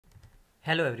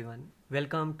Hello everyone,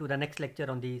 welcome to the next lecture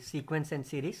on the sequence and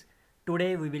series.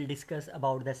 Today we will discuss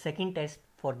about the second test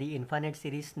for the infinite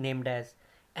series named as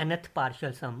nth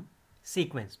partial sum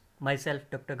sequence. Myself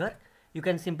Dr. Garg. You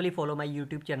can simply follow my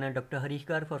YouTube channel Dr. Harish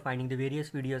Garg for finding the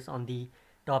various videos on the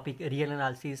topic real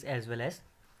analysis as well as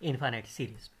infinite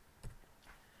series.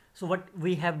 So what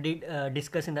we have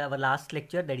discussed in our last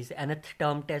lecture, that is nth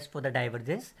term test for the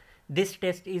divergence. This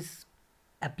test is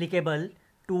applicable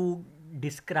to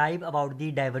describe about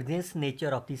the divergence nature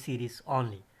of the series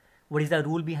only. What is the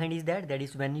rule behind is that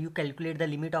is when you calculate the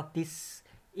limit of this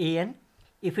an,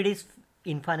 if it is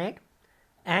infinite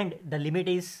and the limit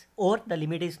is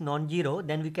non-zero,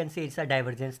 then we can say it's a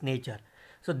divergence nature.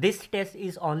 So this test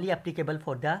is only applicable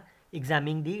for the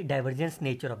examining the divergence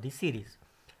nature of the series.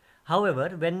 However,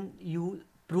 when you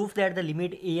prove that the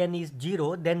limit an is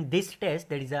 0, then this test,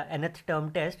 that is a nth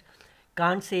term test,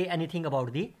 can't say anything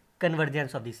about the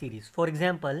convergence of the series. For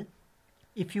example,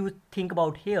 if you think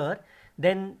about here,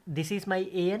 then this is my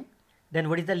an, then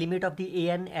what is the limit of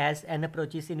the an as n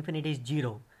approaches infinity is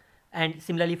 0. And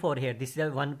similarly for here, this is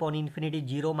a 1 upon infinity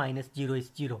 0 minus 0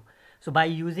 is 0. So by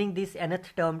using this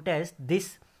nth term test,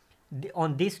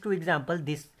 on these two examples,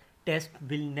 this test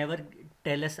will never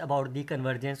tell us about the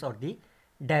convergence or the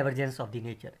divergence of the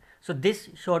nature. So this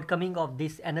shortcoming of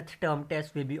this nth term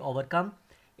test will be overcome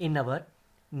in our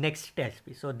next test.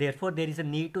 So therefore there is a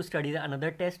need to study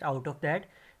another test out of that.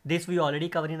 This we already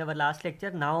covered in our last lecture.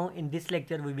 Now in this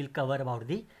lecture we will cover about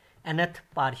the nth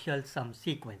partial sum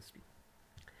sequence.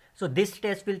 So this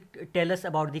test will tell us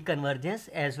about the convergence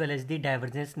as well as the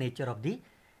divergence nature of the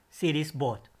series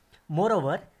both.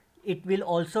 Moreover, it will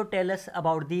also tell us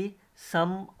about the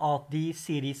sum of the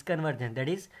series convergence, that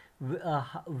is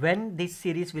when this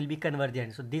series will be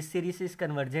convergent. So this series is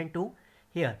convergent to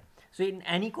here. So in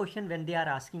any question when they are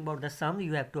asking about the sum,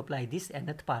 you have to apply this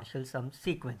nth partial sum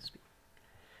sequence.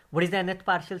 What is the nth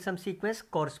partial sum sequence?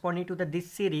 Corresponding to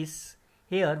this series,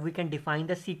 here we can define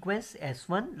the sequence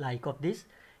S1 like of this,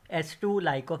 S2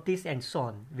 like of this, and so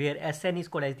on, where Sn is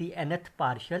called as the nth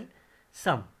partial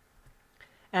sum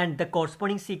and the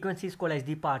corresponding sequence is called as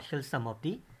the partial sum of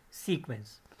the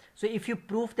sequence. So if you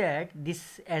prove that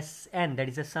this Sn, that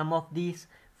is the sum of these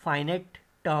finite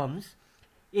terms,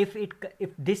 if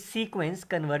this sequence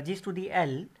converges to the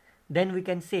L, then we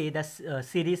can say the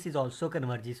series is also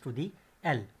converges to the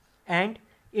L and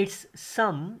its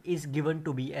sum is given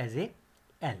to be as a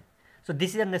L. So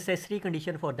this is a necessary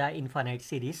condition for the infinite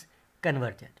series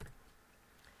convergent.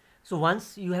 So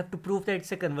once you have to prove that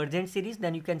it's a convergent series,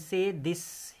 then you can say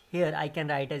this here I can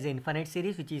write as an infinite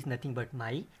series, which is nothing but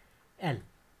my L.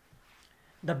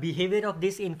 The behavior of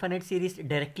this infinite series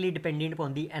directly dependent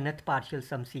upon the nth partial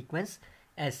sum sequence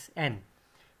Sn.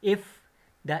 If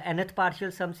the nth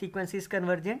partial sum sequence is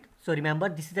convergent, so remember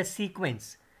this is a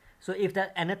sequence. So if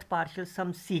the nth partial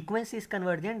sum sequence is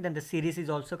convergent, then the series is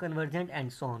also convergent,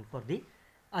 and so on for the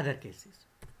other cases.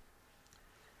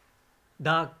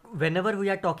 Whenever we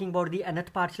are talking about the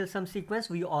nth partial sum sequence,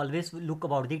 we always look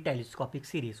about the telescopic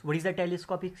series. What is the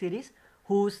telescopic series?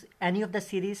 Any of the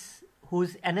series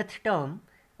whose nth term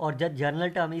or the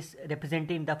general term is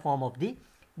represented in the form of the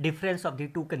difference of the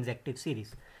two consecutive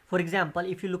series. For example,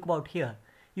 if you look about here,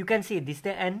 you can see this is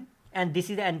the n and this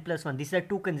is the n plus 1. This is a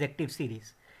two consecutive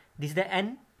series. This is the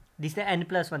n, this is the n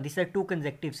plus 1. This is a two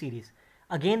consecutive series.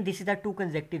 Again, this is the two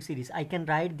consecutive series. I can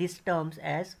write these terms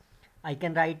as, I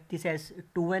can write this as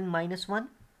 2n minus 1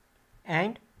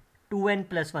 and 2n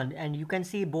plus 1, and you can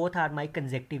see both are my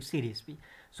consecutive series.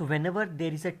 So whenever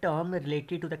there is a term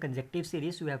related to the consecutive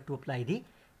series, you have to apply the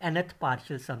nth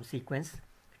partial sum sequence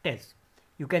test.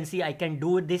 You can see I can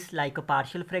do this like a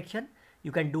partial fraction.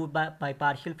 You can do by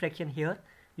partial fraction here.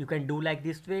 You can do like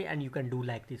this way and you can do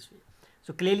like this way.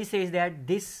 So clearly says that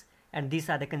this and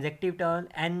these are the consecutive term,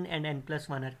 n and n plus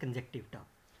 1 are consecutive term.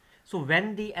 So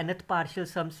when the nth partial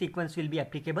sum sequence will be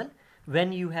applicable?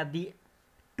 When you have the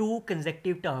two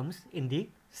consecutive terms in the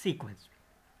sequence.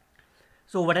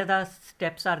 So what are the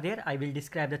steps are there? I will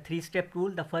describe the 3-step rule.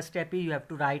 The first step is you have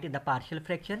to write in the partial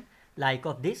fraction like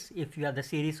of this. If you have the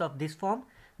series of this form,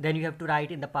 then you have to write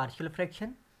in the partial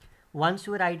fraction. Once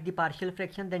you write the partial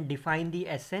fraction, then define the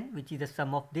Sn, which is the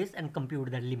sum of this, and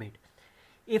compute the limit.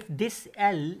 If this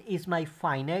L is my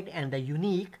finite and the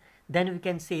unique, then we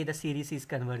can say the series is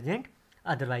convergent,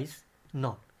 otherwise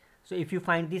not. So if you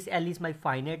find this L is my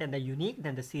finite and the unique,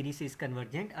 then the series is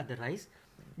convergent, otherwise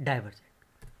divergent.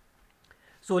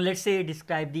 So let's say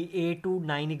describe the 8 to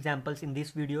 9 examples in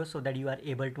this video so that you are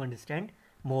able to understand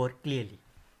more clearly.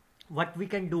 What we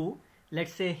can do,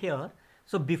 let's say here,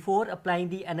 so before applying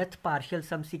the nth partial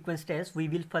sum sequence test, we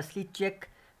will firstly check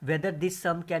whether this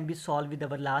sum can be solved with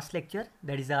our last lecture,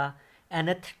 that is a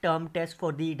nth term test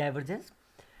for the divergence.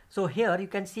 So here you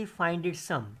can see find its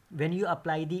sum. When you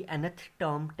apply the nth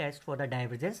term test for the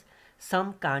divergence,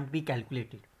 sum can't be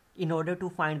calculated. In order to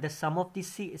find the sum of this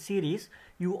series,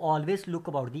 you always look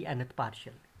about the nth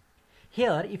partial.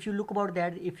 Here if you look about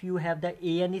that, if you have the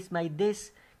an is my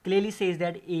this, clearly says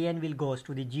that an will goes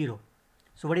to the 0.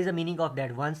 So what is the meaning of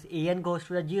that? Once an goes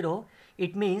to the 0,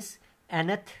 it means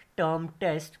nth term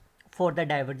test for the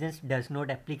divergence does not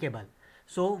applicable.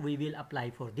 So we will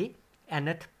apply for the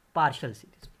nth partial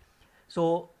series.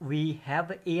 So we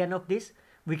have an of this,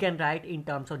 we can write in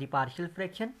terms of the partial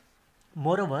fraction.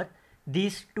 Moreover,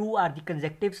 these two are the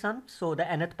consecutive sums, so the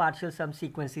nth partial sum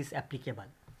sequence is applicable.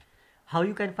 How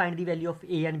you can find the value of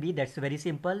a and b? That's very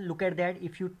simple. Look at that.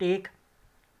 If you take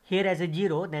here as a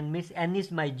 0, then means n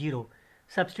is my 0.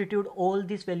 Substitute all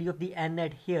this value of the n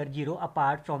at here 0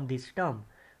 apart from this term.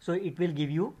 So it will give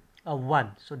you a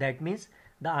 1. So that means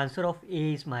the answer of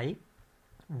a is my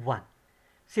 1.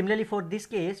 Similarly, for this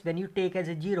case, when you take as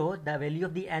a 0, the value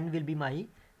of the n will be my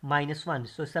minus 1.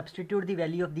 So substitute the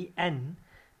value of the n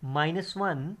minus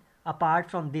 1 apart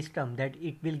from this term, that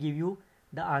it will give you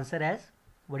the answer as,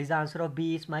 what is the answer of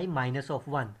b is my minus of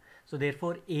 1. So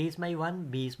therefore a is my 1,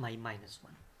 b is my minus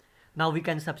 1. Now we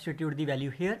can substitute the value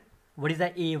here. What is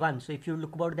the a1? So if you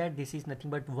look about that, this is nothing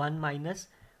but 1 minus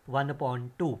 1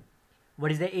 upon 2.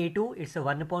 What is the a2? It's a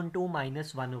 1 upon 2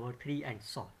 minus 1 over 3 and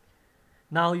so on.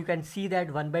 Now you can see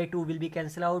that 1 by 2 will be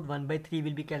cancelled out, 1 by 3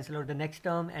 will be cancelled out the next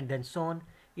term, and then so on,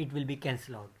 it will be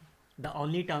cancelled out. The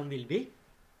only term will be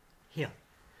here.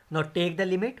 Now take the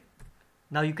limit.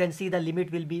 Now you can see the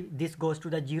limit will be, this goes to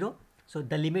the 0. So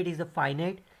the limit is a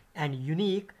finite and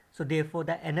unique. So therefore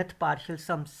the nth partial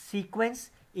sum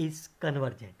sequence is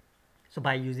convergent. So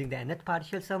by using the nth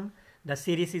partial sum, the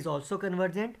series is also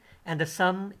convergent and the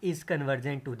sum is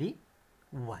convergent to the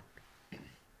 1.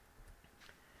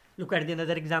 Look at the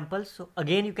another example. So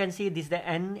again you can see this is the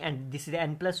n and this is the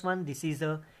n plus 1. This is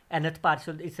a nth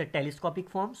partial. It's a telescopic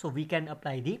form. So we can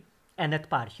apply the nth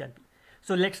partial.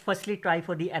 So let's firstly try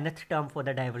for the nth term for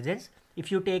the divergence.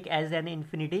 If you take as an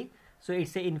infinity, so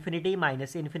it's a infinity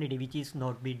minus infinity, which is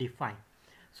not be defined.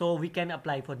 So we can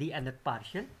apply for the nth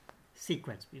partial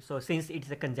sequence. So since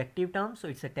it's a conjective term, so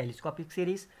it's a telescopic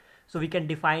series. So we can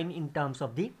define in terms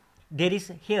of the, there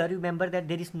is here, remember that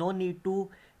there is no need to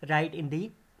write in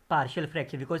the partial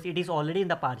fraction because it is already in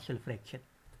the partial fraction.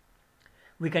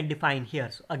 We can define here.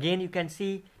 So again you can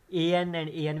see an and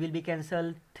an will be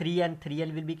cancelled, 3 and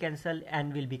 3n will be cancelled,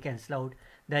 n will be cancelled out.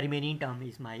 The remaining term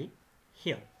is my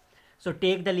here. So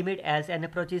take the limit as n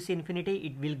approaches infinity,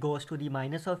 it will goes to the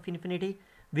minus of infinity,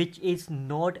 which is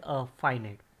not a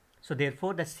finite. So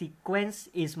therefore the sequence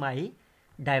is my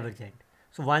divergent.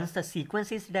 So once the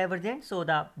sequence is divergent, so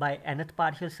the by nth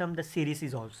partial sum the series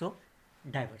is also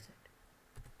divergent.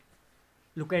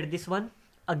 Look at this one.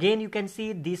 Again you can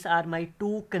see these are my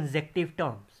two consecutive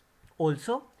terms.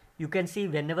 Also you can see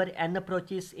whenever n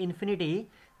approaches infinity,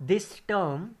 this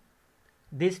term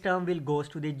will goes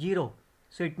to the 0.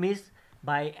 So it means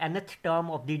by nth term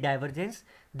of the divergence,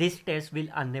 this test will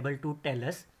unable to tell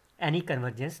us any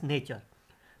convergence nature.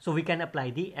 So we can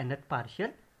apply the nth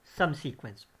partial sum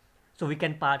sequence. So we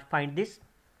can find this.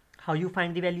 How you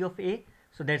find the value of a?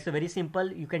 So that's a very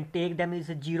simple. You can take them as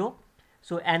a 0.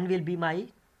 So n will be my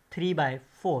 3 by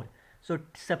 4. So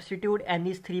substitute n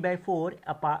is 3 by 4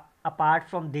 apart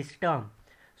from this term.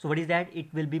 So what is that?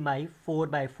 It will be my 4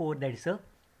 by 4, that is a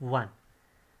 1.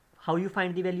 How you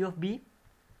find the value of b?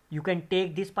 You can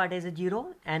take this part as a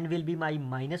 0, n will be my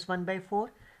minus 1 by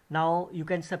 4. Now you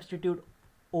can substitute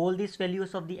all these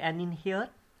values of the n in here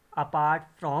apart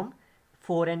from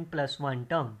 4n plus 1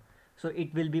 term. So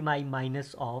it will be my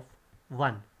minus of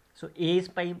 1. So a is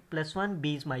my plus 1,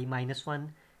 b is my minus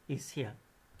 1 is here.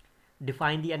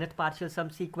 Define the nth partial sum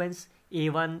sequence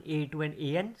a1, a2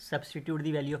 and an. Substitute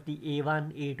the value of the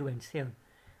a1, a2 and 7.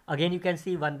 Again you can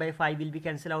see 1 by 5 will be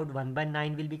cancelled out, 1 by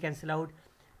 9 will be cancelled out,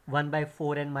 1 by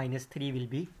 4 and minus 3 will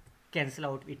be cancelled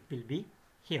out. It will be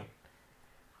here.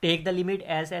 Take the limit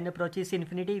as n approaches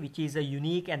infinity, which is a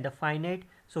unique and the finite.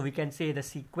 So we can say the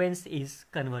sequence is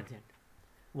convergent.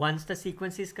 Once the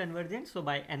sequence is convergent, so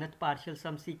by nth partial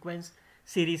sum sequence,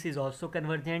 series is also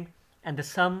convergent and the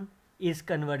sum is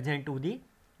convergent to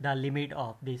the limit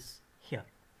of this here.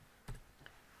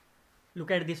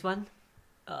 Look at this one.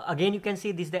 Again you can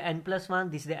see this is the n plus 1,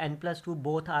 this is the n plus 2,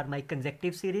 both are my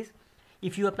consecutive series.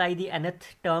 If you apply the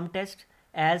nth term test,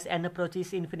 as n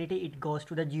approaches infinity, it goes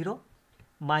to the 0,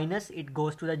 minus it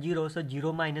goes to the 0, so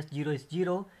 0 minus 0 is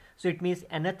 0. So it means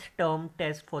nth term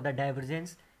test for the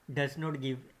divergence does not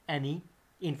give any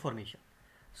information.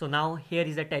 So now here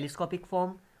is a telescopic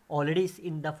form. already is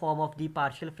in the form of the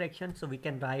partial fraction, so we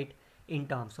can write in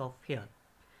terms of here.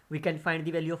 We can find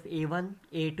the value of a1,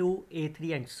 a2,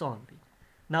 a3 and so on.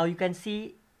 Now you can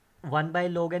see 1 by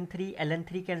log n3,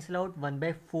 ln3 cancel out, 1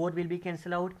 by 4 will be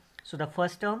cancel out. So the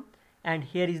first term and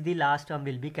here is the last term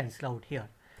will be cancel out here.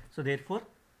 So therefore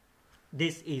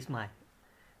this is my,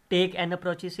 take n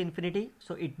approaches infinity,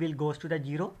 so it will goes to the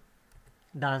 0.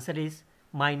 The answer is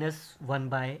minus 1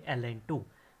 by ln2,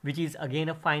 which is again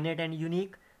a finite and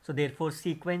unique. So therefore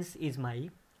sequence is my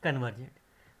convergent.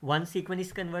 One sequence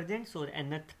is convergent, so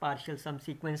nth partial sum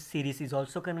sequence series is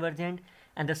also convergent,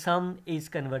 and the sum is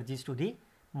converges to the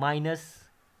minus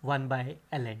 1 by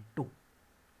ln2.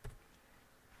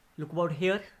 Look about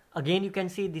here. Again you can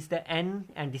see this is the n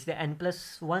and this is the n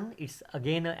plus 1. It's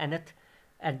again a nth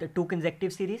at the two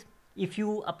consecutive series. If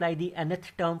you apply the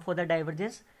nth term for the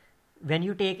divergence, when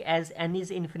you take as n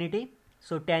is infinity,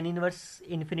 so tan inverse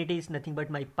infinity is nothing but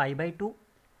my pi by 2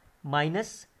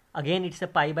 minus, again it's a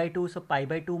pi by 2, so pi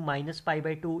by 2 minus pi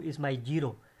by 2 is my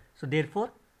 0. So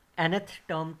therefore nth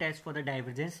term test for the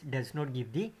divergence does not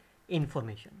give the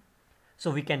information.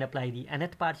 So we can apply the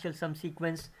nth partial sum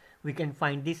sequence. We can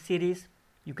find this series.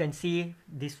 You can see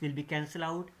this will be cancelled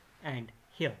out, and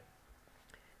here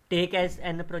take as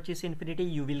n approaches infinity,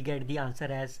 you will get the answer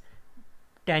as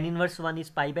tan inverse 1 is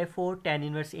pi by 4, tan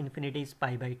inverse infinity is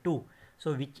pi by 2.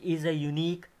 So which is a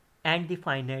unique and the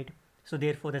finite. So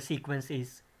therefore the sequence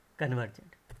is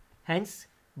convergent. Hence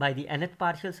by the nth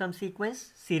partial sum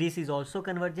sequence, series is also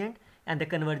convergent, and the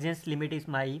convergence limit is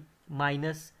my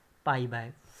minus pi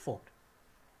by 4.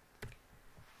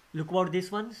 Look about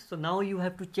this one. So now you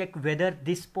have to check whether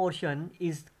this portion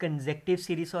is consecutive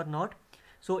series or not.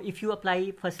 So if you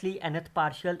apply firstly nth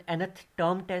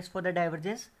term test for the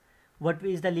divergence, what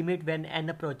is the limit when n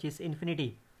approaches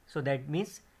infinity? So that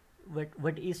means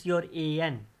what is your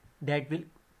an, that will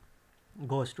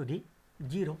goes to the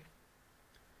 0.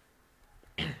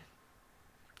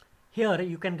 Here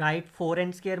you can write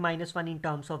 4n square minus 1 in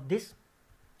terms of this.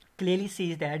 Clearly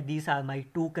sees that these are my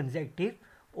two consecutive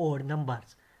odd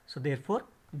numbers. So therefore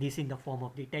this in the form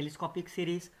of the telescopic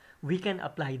series. We can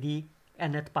apply the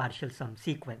nth partial sum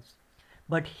sequence.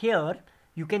 But here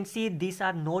you can see these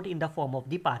are not in the form of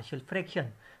the partial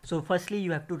fraction. So firstly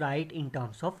you have to write in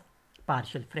terms of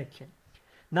partial fraction.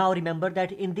 Now remember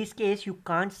that in this case you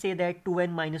can't say that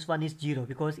 2n minus 1 is 0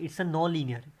 because it's a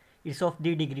non-linear. It's of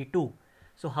the degree 2.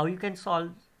 So how you can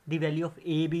solve the value of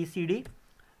a, b, c, d?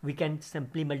 We can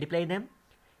simply multiply them.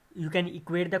 You can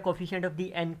equate the coefficient of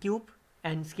the n cube,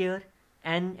 n square,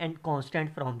 n and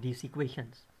constant from these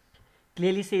equations.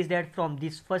 Clearly says that from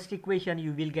this first equation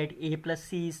you will get a plus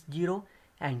c is 0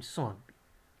 and so on.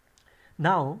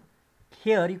 Now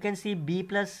here you can see b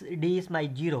plus d is my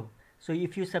 0. So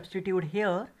if you substitute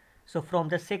here, so from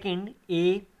the second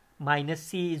a minus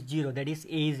c is 0, that is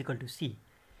a is equal to c.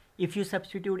 If you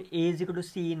substitute a is equal to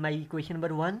c in my equation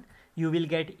number 1, you will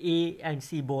get a and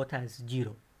c both as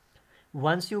 0.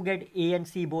 Once you get a and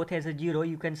c both as a 0,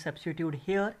 you can substitute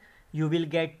here, you will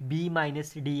get b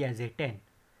minus d as a 10.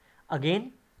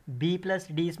 Again b plus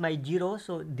d is my 0,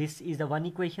 so this is the one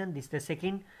equation, this is the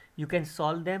second. You can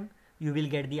solve them, you will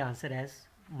get the answer as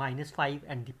minus 5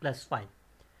 and the plus 5.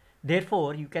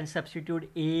 Therefore you can substitute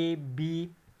a, b,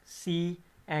 c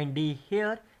and d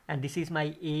here, and this is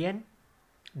my an,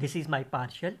 this is my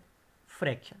partial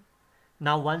fraction.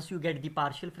 Now once you get the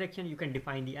partial fraction, you can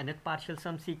define the nth partial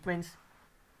sum sequence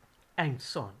and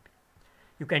so on.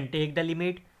 You can take the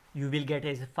limit, you will get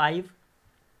as 5,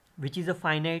 which is a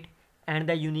finite and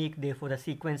the unique. Therefore the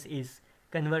sequence is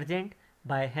convergent.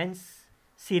 By hence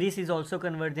series is also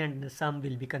convergent, the sum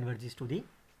will be converges to the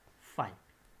 5.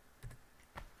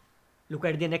 Look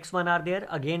at the next one are there.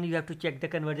 Again you have to check the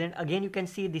convergent. Again you can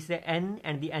see this is the n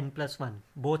and the n plus 1.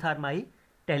 Both are my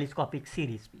telescopic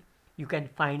series. You can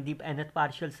find the nth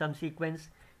partial sum sequence.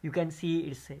 You can see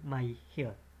it's my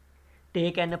here.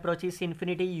 Take n approaches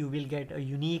infinity, you will get a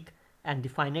unique and the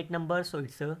finite number. So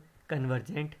it's a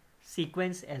convergent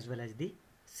sequence as well as the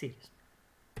series.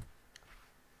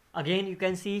 Again you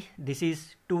can see this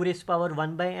is 2 raised to power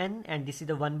 1 by n and this is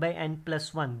the 1 by n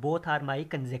plus 1. Both are my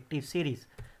consecutive series.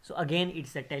 So again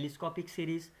it's a telescopic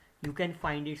series. You can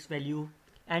find its value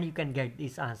and you can get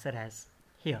this answer as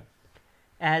here.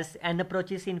 As n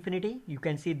approaches infinity, you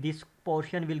can see this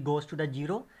portion will goes to the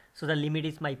 0. So the limit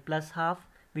is my plus half,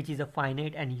 which is a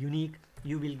finite and unique.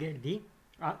 You will get the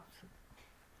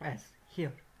as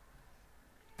here.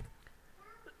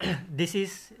 This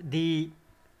is the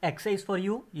exercise for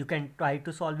you. You can try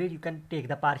to solve it. You can take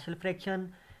the partial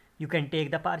fraction. You can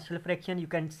take the partial fraction. You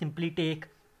can simply take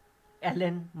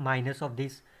ln minus of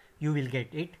this. You will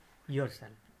get it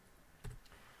yourself.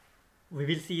 We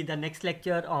will see the next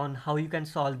lecture on how you can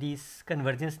solve this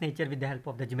convergence nature with the help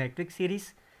of the geometric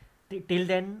series. Till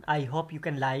then, I hope you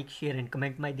can like, share and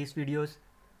comment my these videos.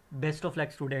 Best of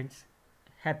luck students.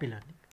 Happy learning.